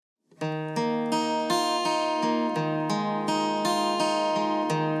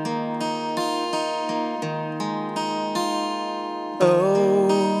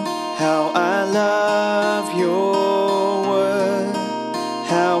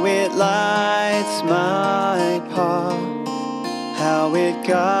how it lights my path, how it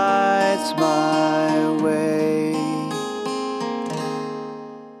guides my way.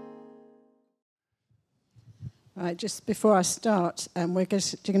 Right, just before I start, we're going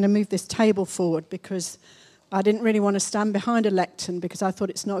to move this table forward because I didn't really want to stand behind a lectern because I thought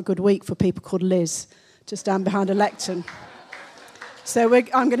it's not a good week for people called Liz to stand behind a lectern. So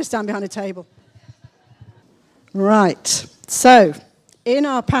I'm going to stand behind a table. Right, so in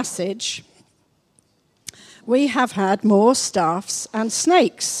our passage, we have had more staffs and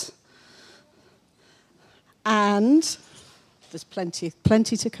snakes. And there's plenty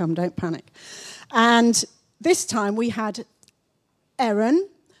to come, don't panic. And this time we had Aaron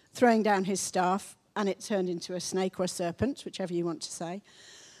throwing down his staff, and it turned into a snake or a serpent, whichever you want to say.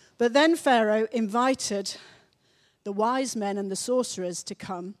 But then Pharaoh invited the wise men and the sorcerers to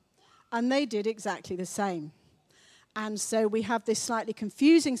come, and they did exactly the same. And so we have this slightly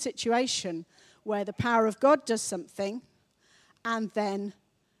confusing situation where the power of God does something, and then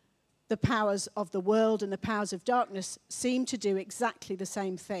the powers of the world and the powers of darkness seem to do exactly the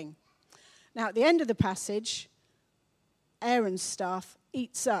same thing. Now, at the end of the passage, Aaron's staff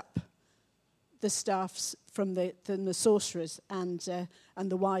eats up the staffs from the sorcerers and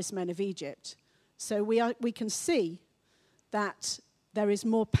the wise men of Egypt. So we can see that there is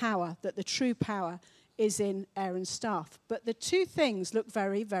more power, that the true power is in Aaron's staff. But the two things look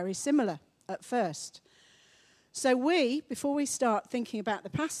very, very similar at first. So before we start thinking about the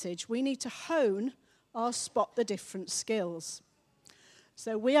passage, we need to hone our spot the difference skills.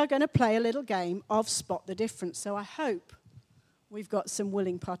 So we are going to play a little game of spot the difference. So I hope we've got some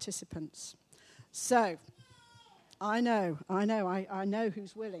willing participants. So I know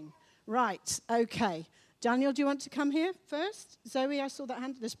who's willing. Right, okay. Daniel, do you want to come here first? Zoe, I saw that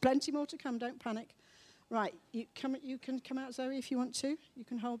hand. There's plenty more to come, don't panic. Right, you can come out, Zoe, if you want to. You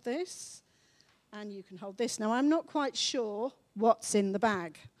can hold this, and you can hold this. Now, I'm not quite sure what's in the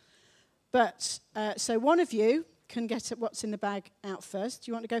bag. But, so one of you can get what's in the bag out first. Do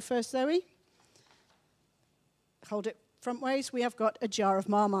you want to go first, Zoe? Hold it front ways. We have got a jar of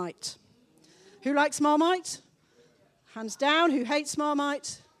Marmite. Who likes Marmite? Hands down. Who hates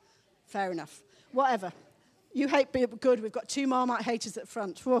Marmite? Fair enough. Whatever. You hate being good. We've got 2 Marmite haters at the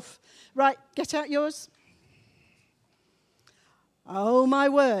front. Woof. Right, get out yours. Oh, my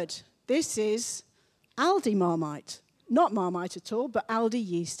word. This is Aldi Marmite. Not Marmite at all, but Aldi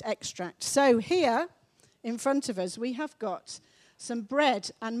yeast extract. So here, in front of us, we have got some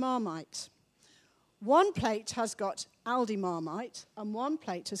bread and Marmite. One plate has got Aldi Marmite, and one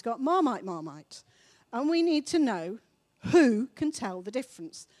plate has got Marmite. And we need to know who can tell the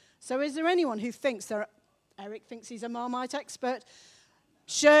difference. So is there anyone who thinks Eric thinks he's a Marmite expert.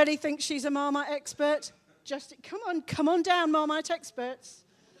 Shirley thinks she's a Marmite expert. Come on down, Marmite experts.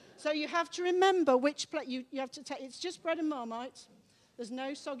 So you have to remember which plate you have to take. It's just bread and Marmite. There's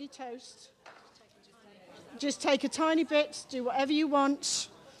no soggy toast. Just take a tiny bit. Do whatever you want.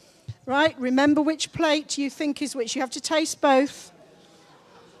 Right? Remember which plate you think is which. You have to taste both.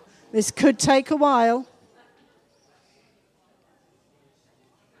 This could take a while.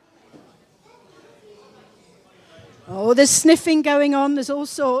 Oh, there's sniffing going on. There's all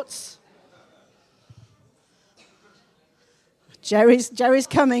sorts. Jerry's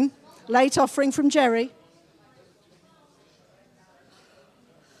coming. Late offering from Jerry.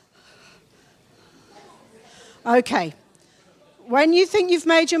 Okay. When you think you've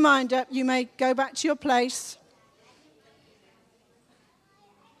made your mind up, you may go back to your place.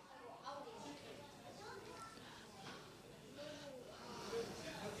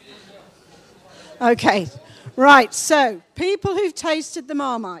 Okay. Right, so people who've tasted the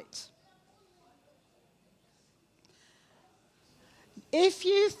Marmite. If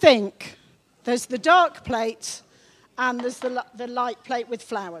you think there's the dark plate and there's the light plate with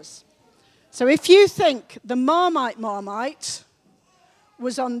flowers. So if you think the Marmite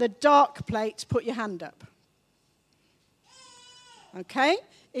was on the dark plate, put your hand up. Okay?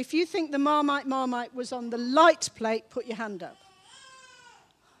 If you think the Marmite was on the light plate, put your hand up.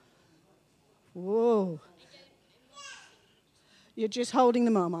 Whoa. You're just holding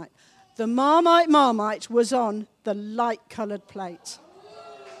the Marmite. The Marmite was on the light-coloured plate.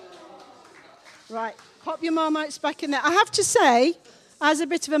 Right, pop your Marmites back in there. I have to say, as a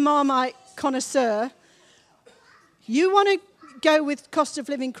bit of a Marmite connoisseur, you want to go with cost of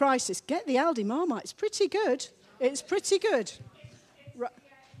living crisis, get the Aldi Marmite. It's pretty good. It's pretty good. Right.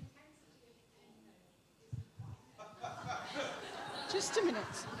 Just a minute.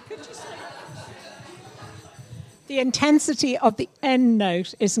 Could you say? The intensity of the end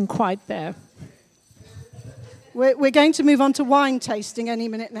note isn't quite there. We're going to move on to wine tasting any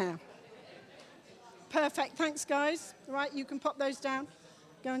minute now. Perfect. Thanks, guys. Right, you can pop those down.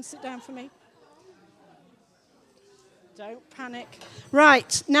 Go and sit down for me. Don't panic.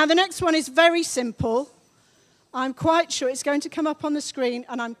 Right, now the next one is very simple. I'm quite sure it's going to come up on the screen,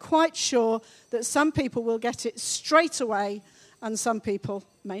 and I'm quite sure that some people will get it straight away and some people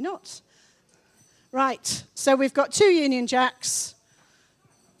may not. Right, so we've got 2 Union Jacks.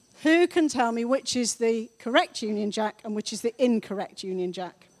 Who can tell me which is the correct Union Jack and which is the incorrect Union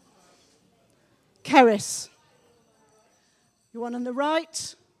Jack? Keris. The one on the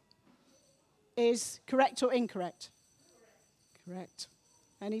right is correct or incorrect? Correct.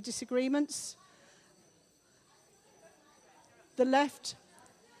 Any disagreements? The left?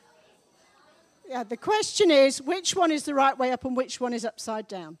 Yeah, the question is, which one is the right way up and which one is upside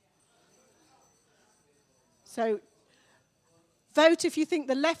down? So, vote if you think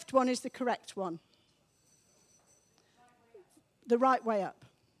the left one is the correct one. The right way up.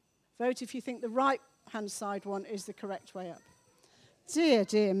 Vote if you think the right-hand side one is the correct way up. Dear,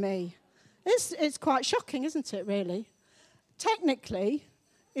 dear me. It's quite shocking, isn't it, really? Technically,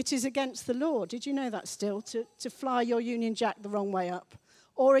 it is against the law. Did you know that still? To fly your Union Jack the wrong way up.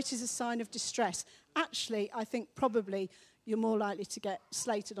 Or it is a sign of distress. Actually, I think probably you're more likely to get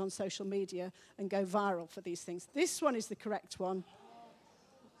slated on social media and go viral for these things. This one is the correct one.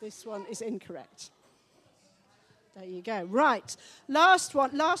 This one is incorrect. There you go. Right. Last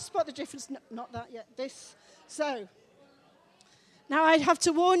one. Last spot the difference. No, not that yet. This. So, now I'd have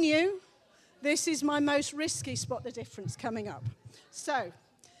to warn you, this is my most risky spot the difference coming up. So,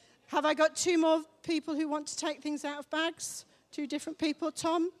 have I got 2 more people who want to take things out of bags? 2 different people.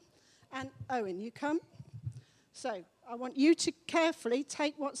 Tom and Owen, you come. So, I want you to carefully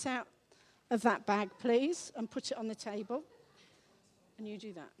take what's out of that bag, please, and put it on the table. And you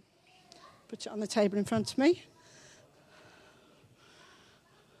do that. Put it on the table in front of me.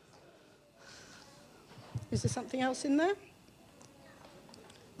 Is there something else in there?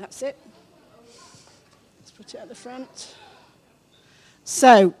 That's it. Let's put it at the front.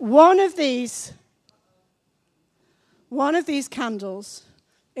 So, one of these candles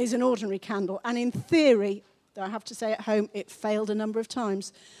is an ordinary candle, and in theory, though I have to say at home, it failed a number of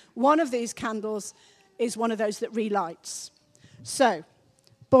times. One of these candles is one of those that relights. So,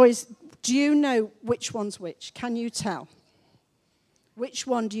 boys, do you know which one's which? Can you tell? Which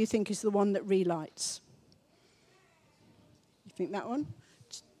one do you think is the one that relights? You think that one?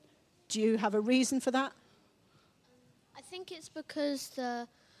 Do you have a reason for that? I think it's because the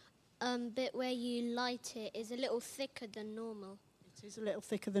bit where you light it is a little thicker than normal. It is a little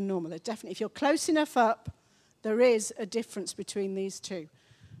thicker than normal. Definitely, if you're close enough up, there is a difference between these 2. Do you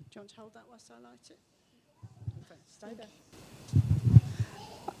want to hold that whilst I light it? Okay, stay there.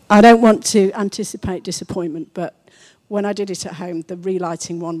 I don't want to anticipate disappointment, but when I did it at home, the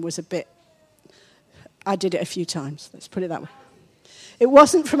relighting one was a bit... I did it a few times, let's put it that way. It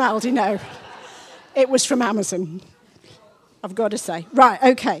wasn't from Aldi, no. It was from Amazon, I've got to say. Right,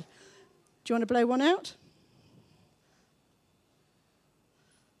 okay. Do you want to blow one out?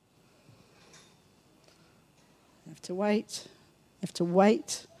 You have to wait. You have to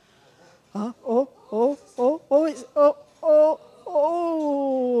wait. Oh.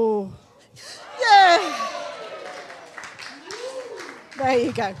 Yeah. There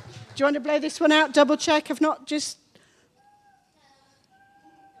you go. Do you want to blow this one out? Double check. If not, just...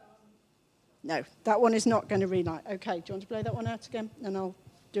 No, that one is not going to relight. Okay, do you want to blow that one out again? And I'll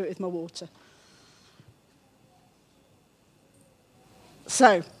do it with my water.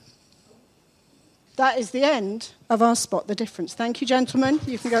 So, that is the end of our Spot the Difference. Thank you, gentlemen.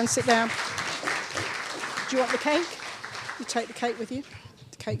 You can go and sit down. Do you want the cake? You take the cake with you.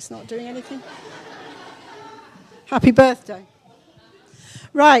 The cake's not doing anything. Happy birthday.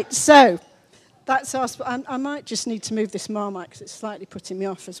 Right, so, that's our Spot. I might just need to move this Marmite because it's slightly putting me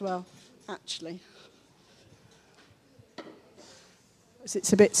off as well. Actually,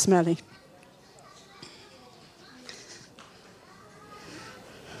 it's a bit smelly.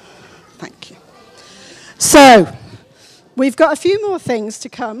 Thank you. So, we've got a few more things to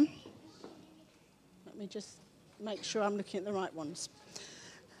come. Let me just make sure I'm looking at the right ones.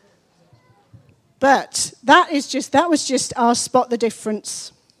 But that was just our Spot the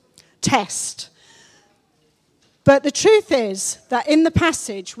Difference test. But the truth is that in the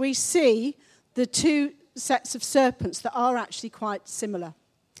passage, we see the 2 sets of serpents that are actually quite similar.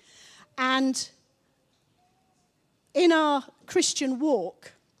 And in our Christian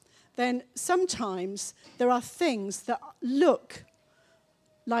walk, then sometimes there are things that look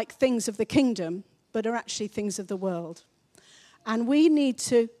like things of the kingdom, but are actually things of the world. And we need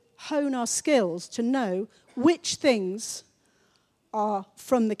to hone our skills to know which things are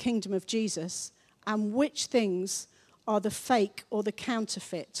from the kingdom of Jesus and which things are the fake or the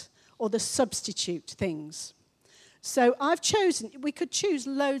counterfeit or the substitute things. So I've chosen, we could choose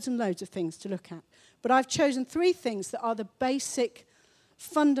loads and loads of things to look at, but I've chosen 3 things that are the basic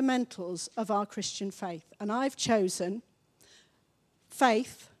fundamentals of our Christian faith. And I've chosen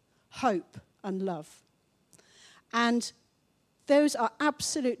faith, hope, and love. And those are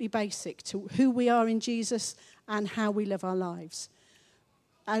absolutely basic to who we are in Jesus and how we live our lives.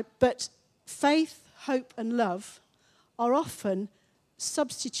 But faith, hope, and love are often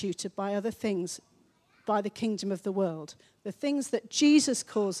substituted by other things, by the kingdom of the world. The things that Jesus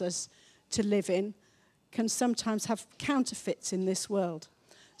calls us to live in can sometimes have counterfeits in this world.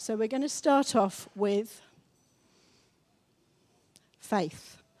 So we're going to start off with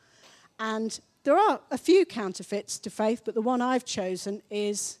faith. And there are a few counterfeits to faith, but the one I've chosen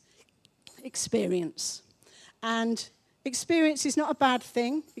is experience. And experience is not a bad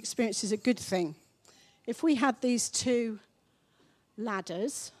thing. Experience is a good thing. If we had these 2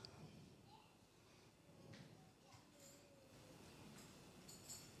 ladders,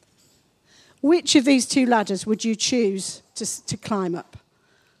 which of these 2 ladders would you choose to climb up?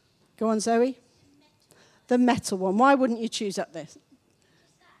 Go on, Zoe. The metal one. Why wouldn't you choose up this?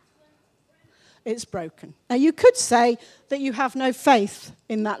 It's broken. Now, you could say that you have no faith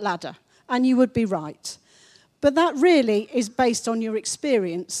in that ladder, and you would be right. But that really is based on your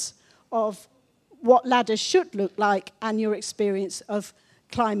experience of what ladders should look like and your experience of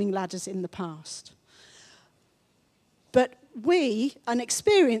climbing ladders in the past. But an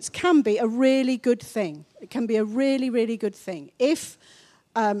experience can be a really good thing. It can be a really, really good thing. If,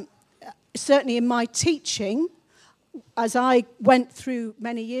 certainly in my teaching, as I went through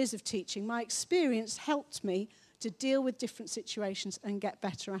many years of teaching, my experience helped me to deal with different situations and get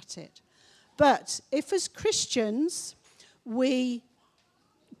better at it. But if as Christians we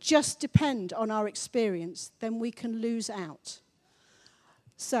just depend on our experience, then we can lose out.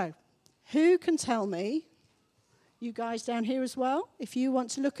 So, who can tell me, you guys down here as well, if you want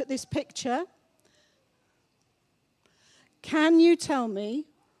to look at this picture, can you tell me,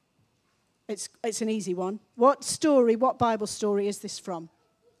 it's an easy one, what Bible story is this from?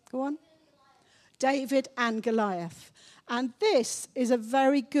 Go on. David and Goliath. And this is a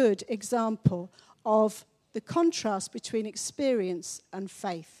very good example of the contrast between experience and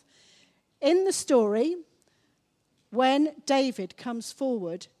faith. In the story, when David comes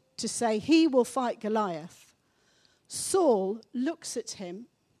forward to say he will fight Goliath, Saul looks at him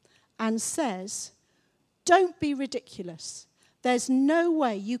and says, "Don't be ridiculous. There's no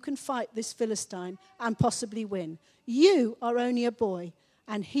way you can fight this Philistine and possibly win. You are only a boy,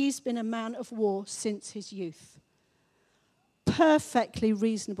 and he's been a man of war since his youth." Perfectly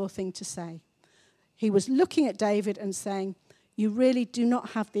reasonable thing to say. He was looking at David and saying, you really do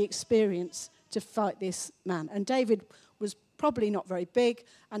not have the experience to fight this man. And David was probably not very big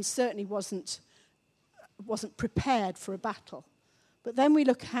and certainly wasn't prepared for a battle. But then we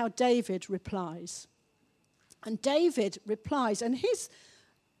look how David replies. And David replies, and his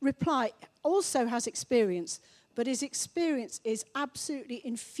reply also has experience, but his experience is absolutely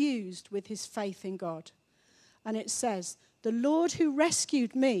infused with his faith in God. And it says, "The Lord who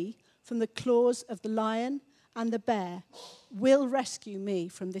rescued me from the claws of the lion and the bear will rescue me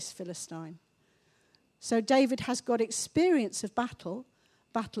from this Philistine." So David has got experience of battle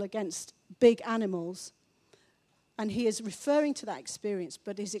against big animals, and he is referring to that experience,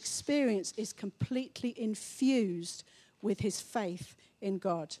 but his experience is completely infused with his faith in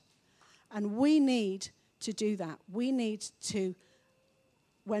God. And we need to do that. We need to,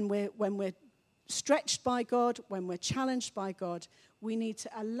 when we're stretched by God, when we're challenged by God, we need to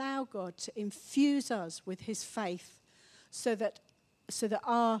allow God to infuse us with his faith so that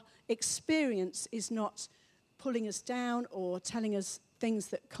our experience is not pulling us down or telling us things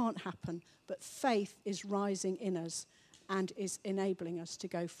that can't happen, but faith is rising in us and is enabling us to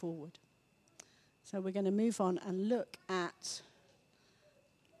go forward. So we're going to move on and look at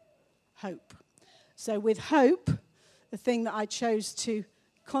hope. So with hope, the thing that I chose to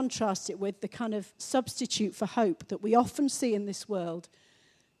contrast it with, the kind of substitute for hope that we often see in this world,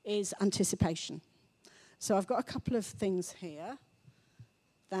 is anticipation. So I've got a couple of things here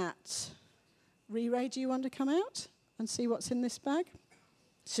that... Ray, do you want to come out and see what's in this bag?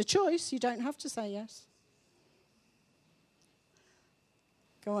 It's a choice. You don't have to say yes.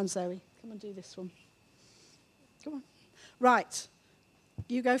 Go on, Zoe. Come and do this one. Come on. Right.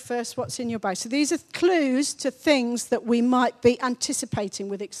 You go first. What's in your bag? So these are clues to things that we might be anticipating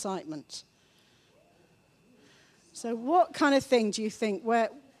with excitement. So what kind of thing do you think?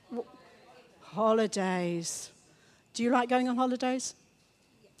 Holidays. Do you like going on holidays?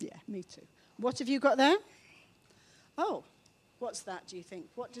 Yeah, me too. What have you got there? Oh, what's that, do you think?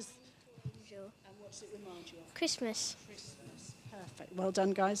 What does... And what's it remind you of? Christmas. Christmas. Perfect. Well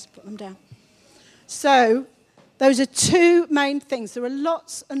done, guys. Put them down. So, those are two main things. There are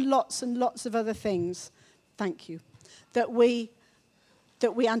lots and lots and lots of other things, thank you, that we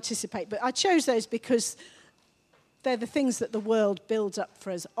anticipate. But I chose those because they're the things that the world builds up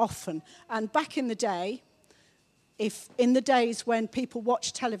for us often. And back in the day, in the days when people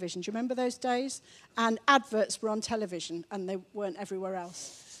watched television, do you remember those days? And adverts were on television and they weren't everywhere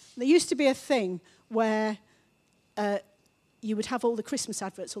else. There used to be a thing where you would have all the Christmas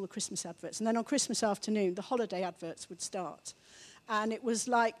adverts. And then on Christmas afternoon, the holiday adverts would start. And it was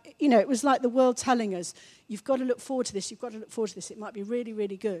like, it was like the world telling us, you've got to look forward to this, it might be really,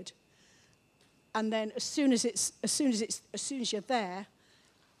 really good. And then as soon as you're there,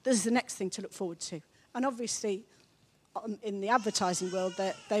 there's the next thing to look forward to. And obviously, in the advertising world,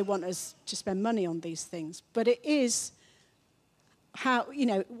 they want us to spend money on these things. But it is how,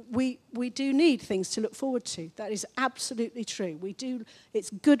 we do need things to look forward to. That is absolutely true. It's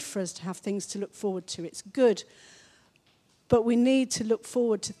good for us to have things to look forward to. It's good. But we need to look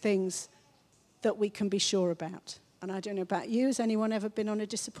forward to things that we can be sure about. And I don't know about you. Has anyone ever been on a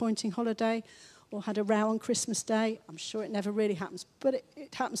disappointing holiday or had a row on Christmas Day? I'm sure it never really happens, but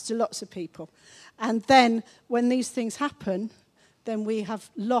it happens to lots of people. And then when these things happen, then we have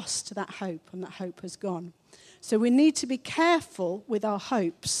lost that hope, and that hope has gone. So we need to be careful with our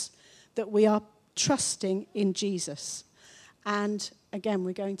hopes that we are trusting in Jesus. And again,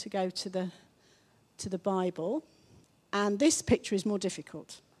 we're going to go to the Bible. And this picture is more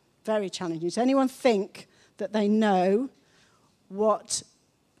difficult, very challenging. Does anyone think that they know what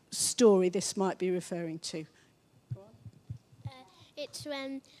story this might be referring to? It's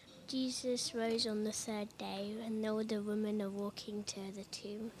when Jesus rose on the third day and all the women are walking to the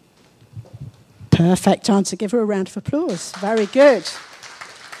tomb. Perfect answer. Give her a round of applause. Very good.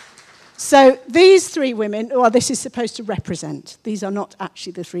 So these three women, this is supposed to represent. These are not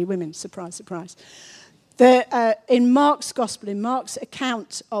actually the three women. Surprise, surprise. In Mark's Gospel, in Mark's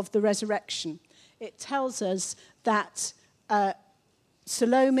account of the resurrection, it tells us that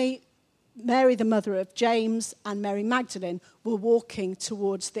Salome, Mary, the mother of James, and Mary Magdalene were walking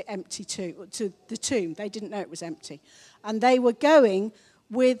towards the empty tomb, to the tomb. They didn't know it was empty. And they were going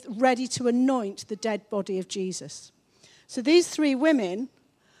ready to anoint the dead body of Jesus. So these three women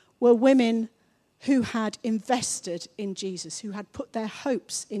were women who had invested in Jesus, who had put their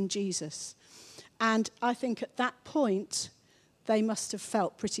hopes in Jesus. And I think at that point, they must have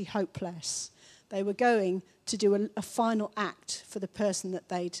felt pretty hopeless. They were going to do a final act for the person that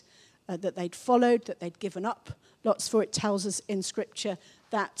they'd followed, that they'd given up. Lots for it tells us in Scripture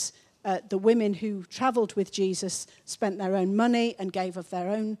that the women who travelled with Jesus spent their own money and gave of their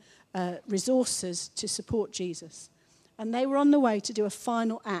own resources to support Jesus. And they were on the way to do a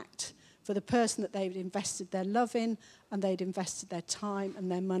final act for the person that they'd invested their love in and they'd invested their time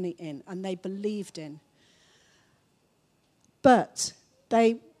and their money in and they believed in. But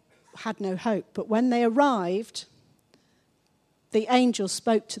they had no hope. But when they arrived, the angel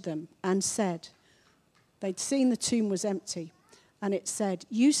spoke to them and said, they'd seen the tomb was empty, and it said,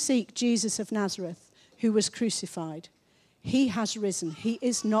 "You seek Jesus of Nazareth, who was crucified. He has risen. He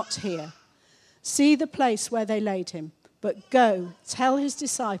is not here. See the place where they laid him. But go, tell his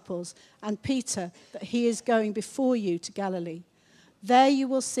disciples and Peter that he is going before you to Galilee. There you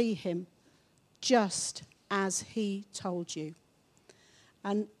will see him, just as he told you."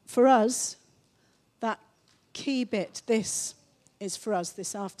 And for us, that key bit, this is for us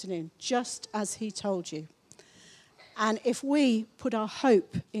this afternoon, just as he told you. And if we put our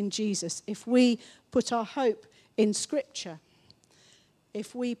hope in Jesus, if we put our hope in Scripture,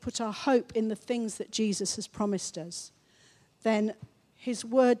 if we put our hope in the things that Jesus has promised us, then his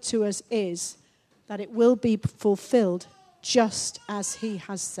word to us is that it will be fulfilled just as he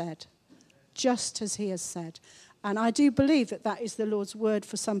has said. Just as he has said. And I do believe that that is the Lord's word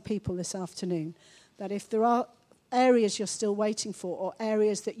for some people this afternoon. That if there are areas you're still waiting for, or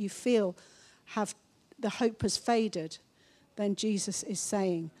areas that you feel have the hope has faded, then Jesus is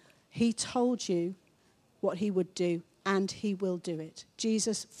saying, he told you what he would do, and he will do it.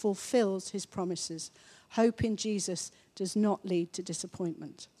 Jesus fulfills his promises. Hope in Jesus does not lead to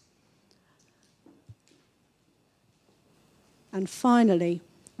disappointment. And finally,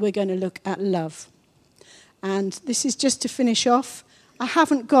 we're going to look at love. And this is just to finish off. I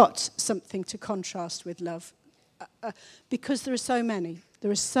haven't got something to contrast with love because there are so many.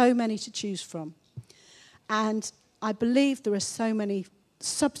 There are so many to choose from. And I believe there are so many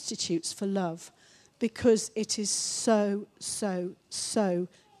substitutes for love, because it is so, so, so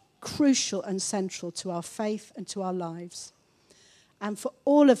crucial and central to our faith and to our lives. And for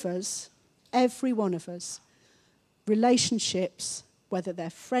all of us, every one of us, relationships, whether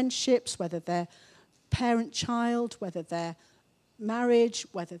they're friendships, whether they're parent-child, whether they're marriage,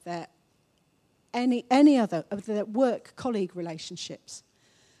 whether they're any other, whether they're work-colleague relationships,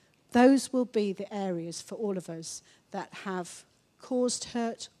 those will be the areas for all of us that have caused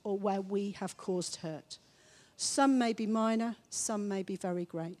hurt or where we have caused hurt. Some may be minor, some may be very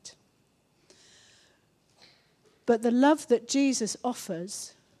great. But the love that Jesus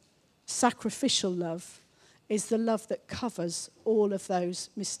offers, sacrificial love, is the love that covers all of those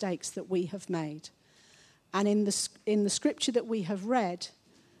mistakes that we have made. And in the scripture that we have read,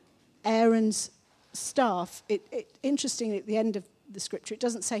 Aaron's staff, interestingly, at the end of the scripture, it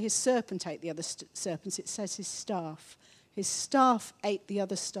doesn't say his serpent ate the other serpents, it says his staff. His staff ate the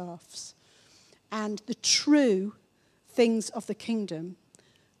other staffs. And the true things of the kingdom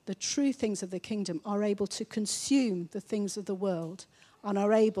are able to consume the things of the world and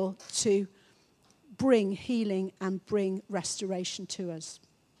are able to bring healing and bring restoration to us.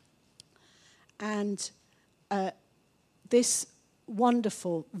 And this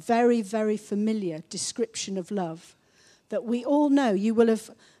wonderful, very, very familiar description of love that we all know. You will have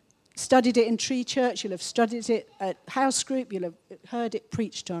studied it in Tree Church, you'll have studied it at house group, you'll have heard it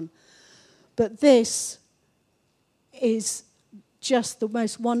preached on. But this is just the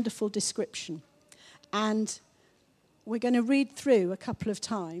most wonderful description. And we're going to read through a couple of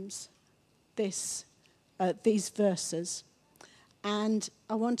times these verses. And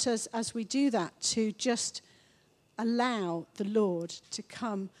I want us, as we do that, to just allow the Lord to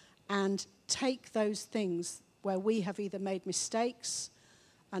come and take those things where we have either made mistakes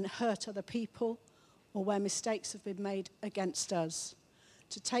and hurt other people, or where mistakes have been made against us,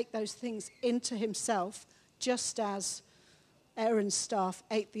 to take those things into himself, just as Aaron's staff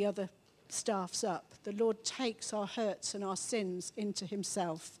ate the other staffs up. The Lord takes our hurts and our sins into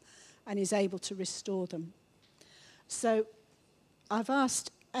himself and is able to restore them. So I've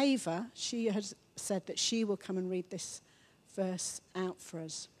asked Ava, she has said that she will come and read this verse out for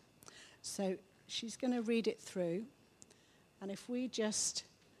us. So she's going to read it through, and if we just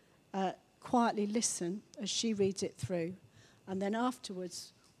quietly listen as she reads it through, and then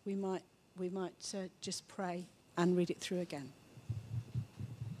afterwards we might just pray and read it through again.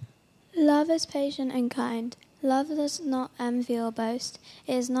 Love is patient and kind. Love does not envy or boast.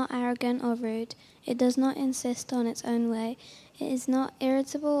 It is not arrogant or rude. It does not insist on its own way. It is not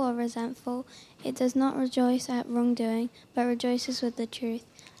irritable or resentful. It does not rejoice at wrongdoing, but rejoices with the truth.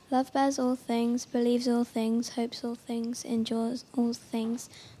 Love bears all things, believes all things, hopes all things, endures all things.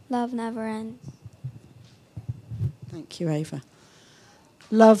 Love never ends. Thank you, Ava.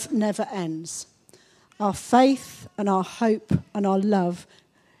 Love never ends. Our faith and our hope and our love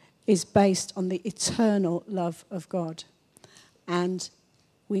is based on the eternal love of God. And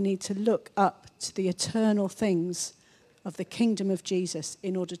we need to look up to the eternal things of the kingdom of Jesus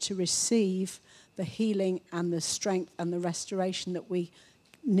in order to receive the healing and the strength and the restoration that we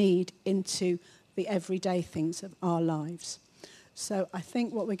need into the everyday things of our lives. So I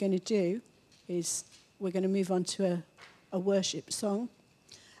think what we're going to do is we're going to move on to a worship song.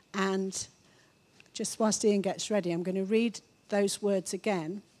 And just whilst Ian gets ready, I'm going to read those words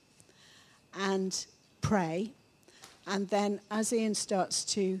again and pray. And then as Ian starts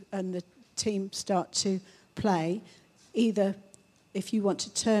to, and the team start to play, either if you want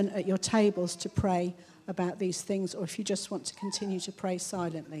to turn at your tables to pray about these things, or if you just want to continue to pray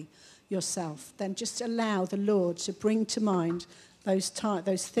silently yourself, then just allow the Lord to bring to mind those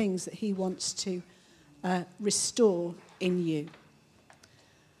things that he wants to restore in you.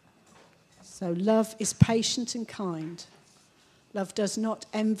 So love is patient and kind. Love does not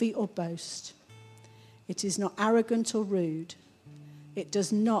envy or boast. It is not arrogant or rude. It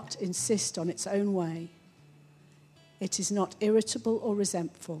does not insist on its own way. It is not irritable or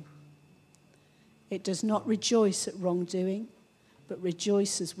resentful. It does not rejoice at wrongdoing, but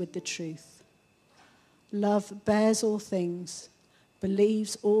rejoices with the truth. Love bears all things,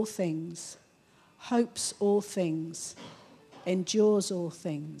 believes all things, hopes all things, endures all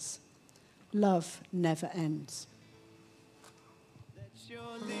things. Love never ends. Let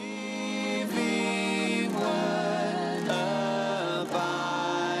your living word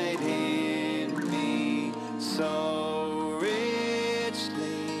abide in me so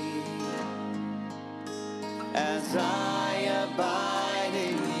richly as I abide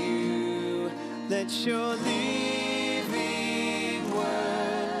in you. Let your living